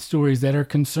 with stories that are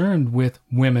concerned with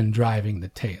women driving the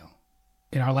tale.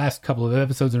 In our last couple of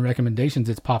episodes and recommendations,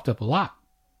 it's popped up a lot.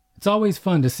 It's always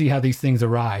fun to see how these things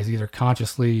arise, either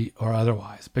consciously or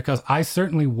otherwise, because I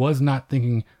certainly was not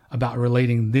thinking about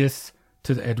relating this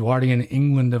to the Edwardian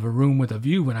England of A Room with a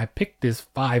View when I picked this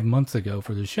 5 months ago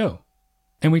for the show.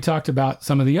 And we talked about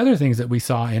some of the other things that we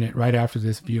saw in it right after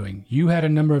this viewing. You had a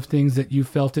number of things that you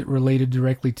felt it related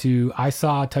directly to. I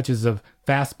saw touches of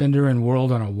Fassbender and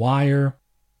World on a Wire.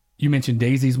 You mentioned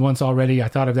Daisies once already. I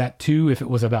thought of that too if it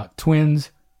was about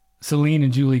twins. Celine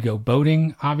and Julie go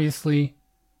boating, obviously.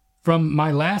 From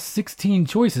my last 16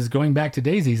 choices going back to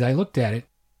Daisies, I looked at it.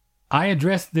 I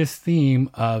addressed this theme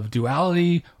of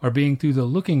duality or being through the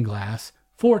looking glass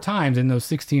 4 times in those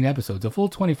 16 episodes, a full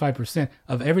 25%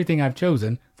 of everything I've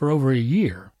chosen for over a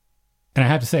year. And I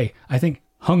have to say, I think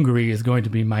Hungary is going to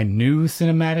be my new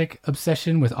cinematic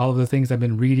obsession with all of the things I've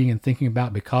been reading and thinking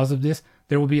about because of this.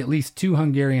 There will be at least 2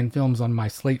 Hungarian films on my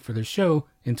slate for the show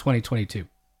in 2022.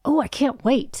 Oh, I can't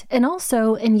wait. And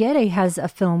also, Enyede has a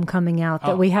film coming out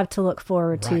that we have to look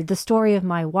forward to, The Story of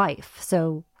My Wife.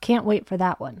 So can't wait for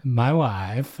that one. My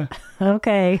wife.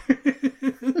 Okay.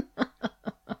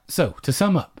 So, to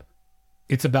sum up,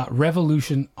 it's about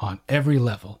revolution on every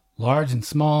level, large and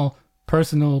small,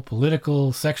 personal,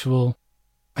 political, sexual.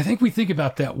 I think we think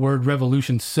about that word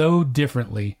revolution so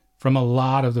differently from a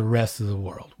lot of the rest of the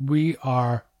world. We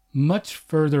are much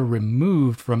further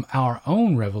removed from our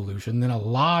own revolution than a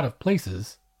lot of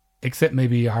places, except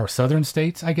maybe our southern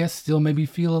states, I guess, still maybe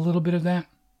feel a little bit of that.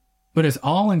 But as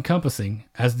all-encompassing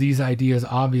as these ideas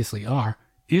obviously are,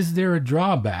 is there a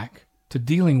drawback to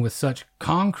dealing with such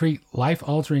concrete,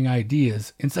 life-altering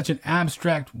ideas in such an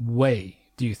abstract way,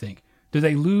 do you think? Do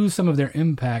they lose some of their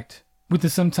impact with the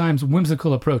sometimes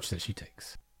whimsical approach that she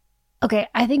takes? Okay,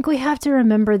 I think we have to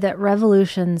remember that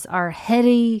revolutions are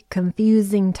heady,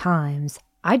 confusing times.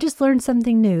 I just learned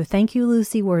something new. Thank you,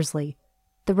 Lucy Worsley.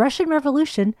 The Russian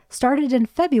Revolution started in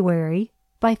February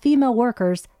by female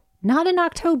workers, not in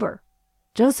October.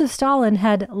 Joseph Stalin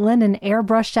had Lenin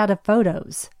airbrushed out of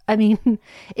photos. I mean,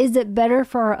 is it better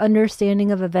for our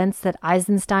understanding of events that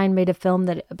Eisenstein made a film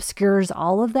that obscures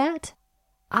all of that?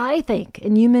 I think,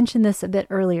 and you mentioned this a bit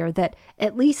earlier, that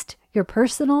at least your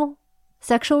personal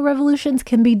sexual revolutions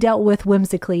can be dealt with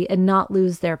whimsically and not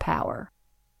lose their power.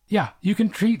 Yeah, you can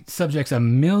treat subjects a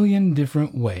million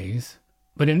different ways,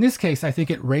 but in this case, I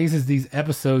think it raises these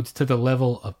episodes to the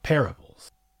level of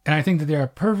parables. And I think that they are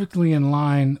perfectly in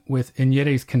line with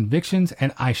Enyede's convictions,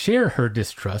 and I share her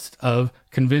distrust of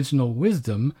conventional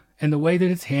wisdom and the way that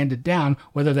it's handed down,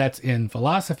 whether that's in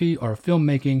philosophy or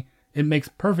filmmaking. It makes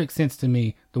perfect sense to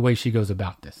me the way she goes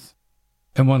about this.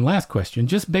 And one last question,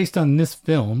 just based on this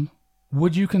film,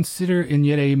 would you consider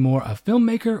Inyete more a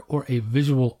filmmaker or a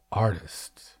visual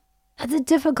artist? That's a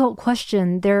difficult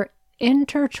question. They're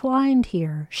intertwined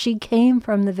here. She came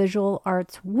from the visual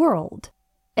arts world.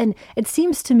 And it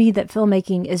seems to me that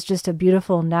filmmaking is just a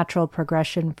beautiful natural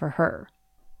progression for her.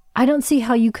 I don't see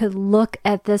how you could look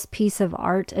at this piece of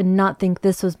art and not think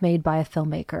this was made by a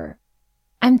filmmaker.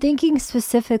 I'm thinking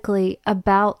specifically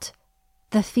about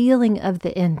the feeling of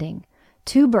the ending.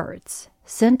 Two birds,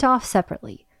 sent off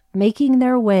separately, making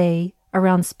their way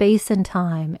around space and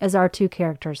time as our two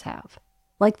characters have,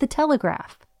 like the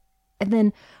telegraph. And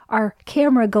then our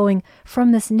camera going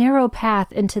from this narrow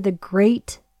path into the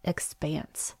great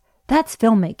expanse. That's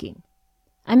filmmaking.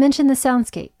 I mentioned the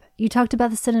soundscape. You talked about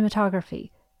the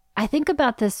cinematography. I think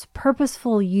about this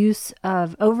purposeful use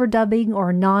of overdubbing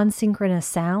or non-synchronous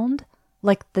sound,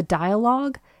 like the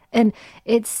dialogue, and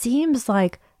it seems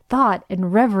like thought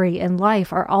and reverie and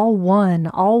life are all one.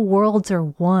 All worlds are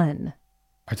one.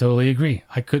 I totally agree.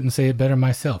 I couldn't say it better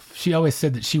myself. She always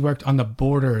said that she worked on the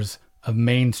borders of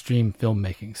mainstream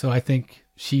filmmaking, so I think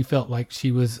she felt like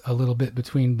she was a little bit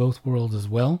between both worlds as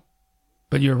well.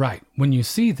 But you're right. When you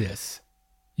see this,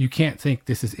 you can't think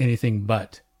this is anything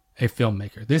but a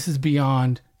filmmaker. This is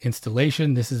beyond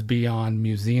installation. This is beyond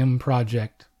museum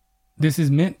project. This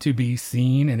is meant to be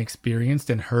seen and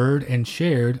experienced and heard and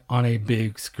shared on a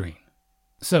big screen.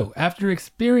 So, after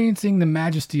experiencing the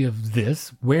majesty of this,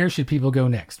 where should people go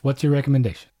next? What's your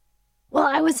recommendation? Well,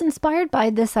 I was inspired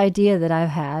by this idea that I've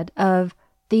had of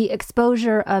the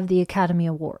exposure of the Academy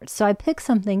Awards. So I picked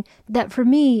something that for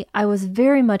me, I was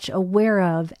very much aware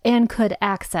of and could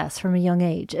access from a young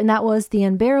age. And that was The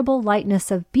Unbearable Lightness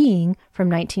of Being from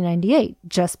 1998,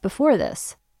 just before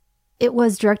this. It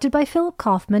was directed by Philip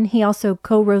Kaufman. He also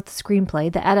co-wrote the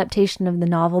screenplay, the adaptation of the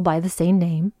novel by the same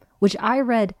name, which I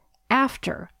read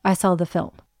after I saw the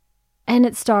film. And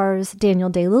it stars Daniel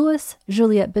Day-Lewis,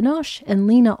 Juliette Binoche, and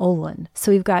Lena Olin.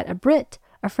 So we've got a Brit,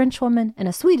 a French woman, and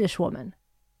a Swedish woman.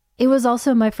 It was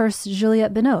also my first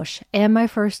Juliette Binoche and my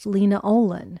first Lena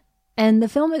Olin. And the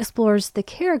film explores the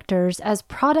characters as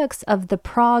products of the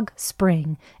Prague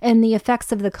Spring and the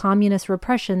effects of the communist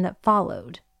repression that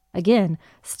followed. Again,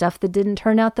 stuff that didn't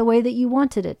turn out the way that you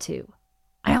wanted it to.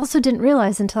 I also didn't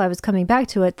realize until I was coming back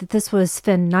to it that this was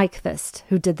Sven Nykvist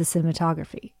who did the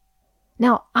cinematography.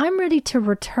 Now, I'm ready to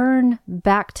return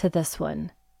back to this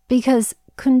one because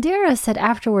Kundera said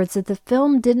afterwards that the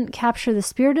film didn't capture the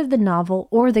spirit of the novel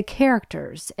or the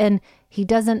characters, and he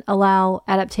doesn't allow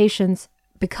adaptations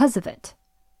because of it.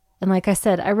 And like I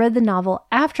said, I read the novel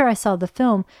after I saw the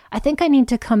film. I think I need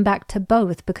to come back to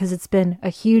both because it's been a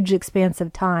huge expanse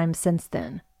of time since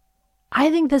then. I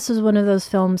think this was one of those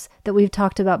films that we've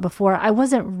talked about before. I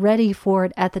wasn't ready for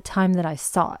it at the time that I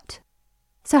saw it.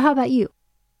 So how about you?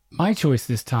 My choice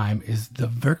this time is the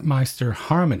Werkmeister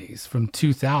Harmonies from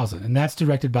 2000, and that's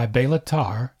directed by Bela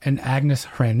Tarr and Agnes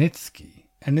Hranitzky.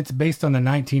 And it's based on the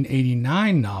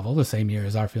 1989 novel, the same year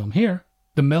as our film here,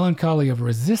 The Melancholy of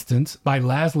Resistance by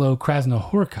Laszlo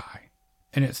Krasnohorkai.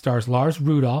 And it stars Lars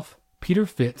Rudolph, Peter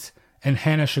Fitz, and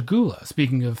Hanna Shagula,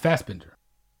 speaking of Fassbinder.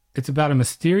 It's about a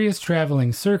mysterious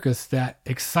traveling circus that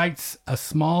excites a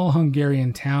small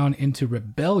Hungarian town into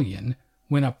rebellion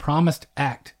when a promised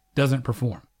act doesn't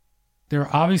perform. There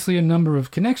are obviously a number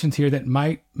of connections here that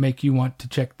might make you want to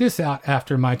check this out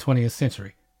after My 20th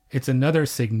Century. It's another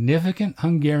significant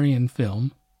Hungarian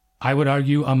film. I would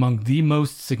argue among the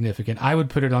most significant. I would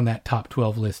put it on that top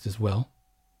 12 list as well.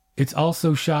 It's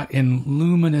also shot in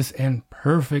luminous and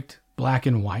perfect black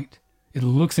and white. It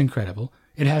looks incredible.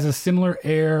 It has a similar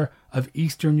air of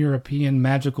Eastern European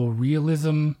magical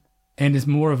realism and is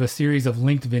more of a series of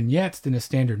linked vignettes than a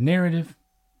standard narrative.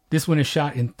 This one is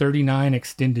shot in 39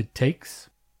 extended takes,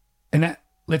 and that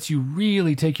lets you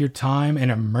really take your time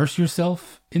and immerse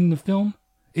yourself in the film.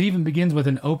 It even begins with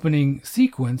an opening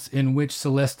sequence in which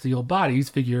celestial bodies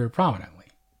figure prominently.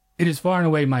 It is far and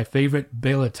away my favorite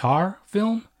Bela Tarr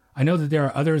film. I know that there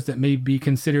are others that may be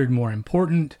considered more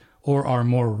important or are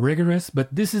more rigorous,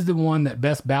 but this is the one that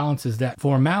best balances that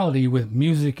formality with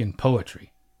music and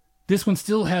poetry. This one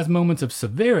still has moments of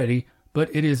severity, but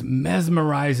it is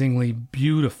mesmerizingly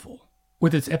beautiful.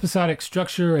 With its episodic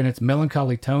structure and its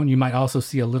melancholy tone, you might also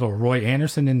see a little Roy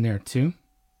Andersson in there too.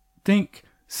 Think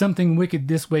Something Wicked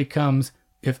This Way Comes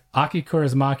if Aki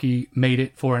Kaurismäki made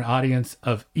it for an audience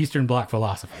of Eastern Bloc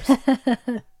philosophers.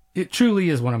 It truly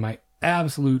is one of my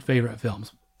absolute favorite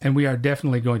films, and we are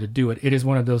definitely going to do it. It is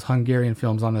one of those Hungarian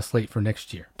films on the slate for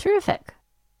next year. Terrific.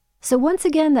 So once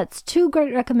again, that's two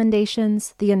great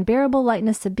recommendations, The Unbearable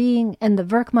Lightness of Being and the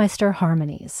Werkmeister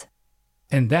Harmonies.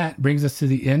 And that brings us to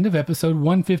the end of episode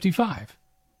 155.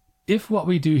 If what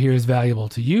we do here is valuable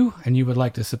to you and you would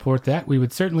like to support that, we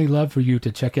would certainly love for you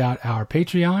to check out our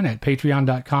Patreon at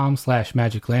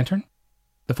patreon.com/magiclantern.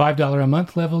 The $5 a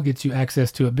month level gets you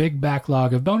access to a big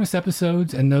backlog of bonus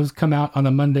episodes, and those come out on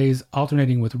the Mondays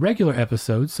alternating with regular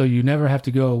episodes, so you never have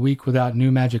to go a week without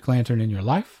new Magic Lantern in your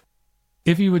life.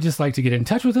 If you would just like to get in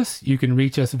touch with us, you can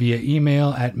reach us via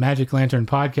email at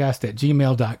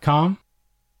magiclanternpodcast@gmail.com.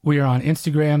 We are on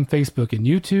Instagram, Facebook, and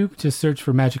YouTube. Just search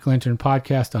for Magic Lantern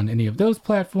Podcast on any of those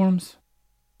platforms.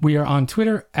 We are on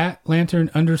Twitter at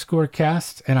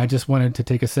Lantern_cast, and I just wanted to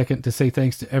take a second to say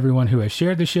thanks to everyone who has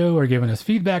shared the show or given us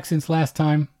feedback since last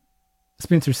time.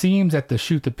 Spencer Seams at the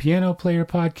Shoot the Piano Player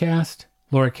Podcast,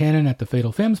 Laura Cannon at the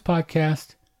Fatal Femmes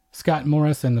Podcast, Scott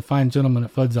Morris and the Fine Gentleman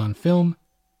at Fuds on Film,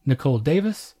 Nicole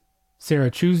Davis,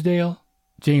 Sarah Truesdale,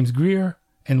 James Greer,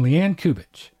 and Leanne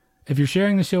Kubich. If you're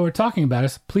sharing the show or talking about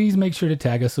us, please make sure to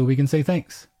tag us so we can say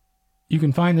thanks. You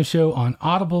can find the show on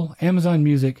Audible, Amazon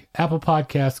Music, Apple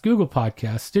Podcasts, Google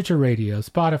Podcasts, Stitcher Radio,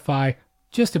 Spotify,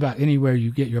 just about anywhere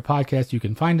you get your podcast, you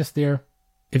can find us there.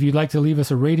 If you'd like to leave us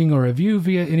a rating or review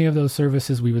via any of those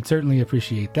services, we would certainly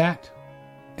appreciate that.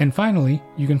 And finally,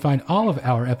 you can find all of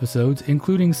our episodes,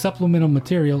 including supplemental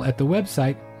material, at the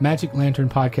website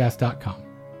magiclanternpodcast.com.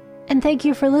 And thank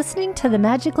you for listening to the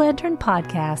Magic Lantern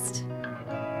Podcast.